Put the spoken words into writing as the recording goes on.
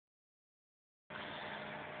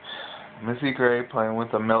Missy Grey playing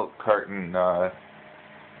with a milk carton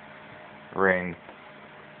ring.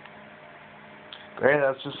 Gray,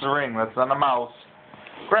 that's just a ring. That's not a mouse.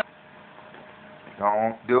 Gray!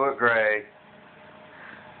 Don't do it, Gray.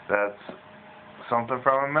 That's something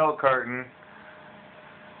from a milk carton.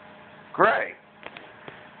 Gray!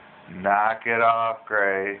 Knock it off,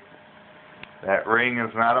 Gray. That ring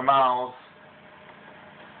is not a mouse.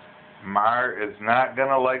 Mar is not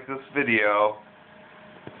gonna like this video.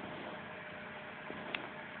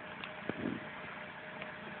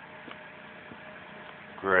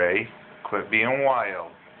 Gray, quit being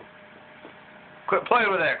wild. Quit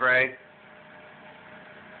playing with that, Gray.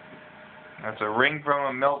 That's a ring from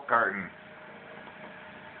a milk carton.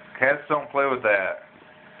 Cats don't play with that.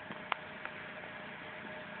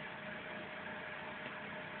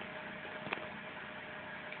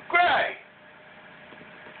 Gray!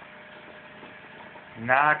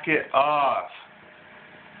 Knock it off.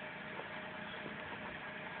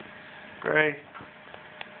 Gray.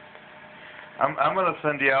 I'm gonna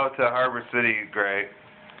send you out to Harbor City, Gray,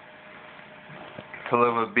 to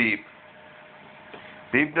live with Beep.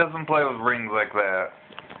 Beep doesn't play with rings like that.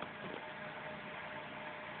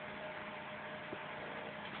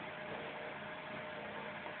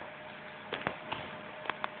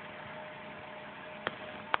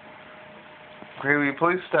 Gray, will you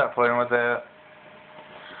please stop playing with that?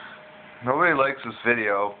 Nobody likes this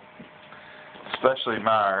video, especially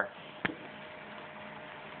Mar.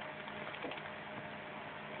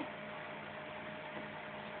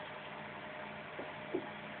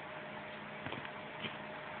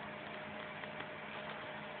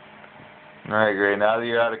 Alright, Gray, now that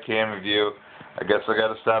you're out of camera view, I guess I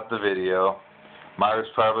gotta stop the video. Mar's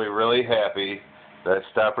probably really happy that I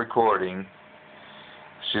stopped recording.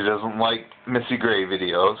 She doesn't like Missy Grey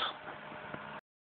videos.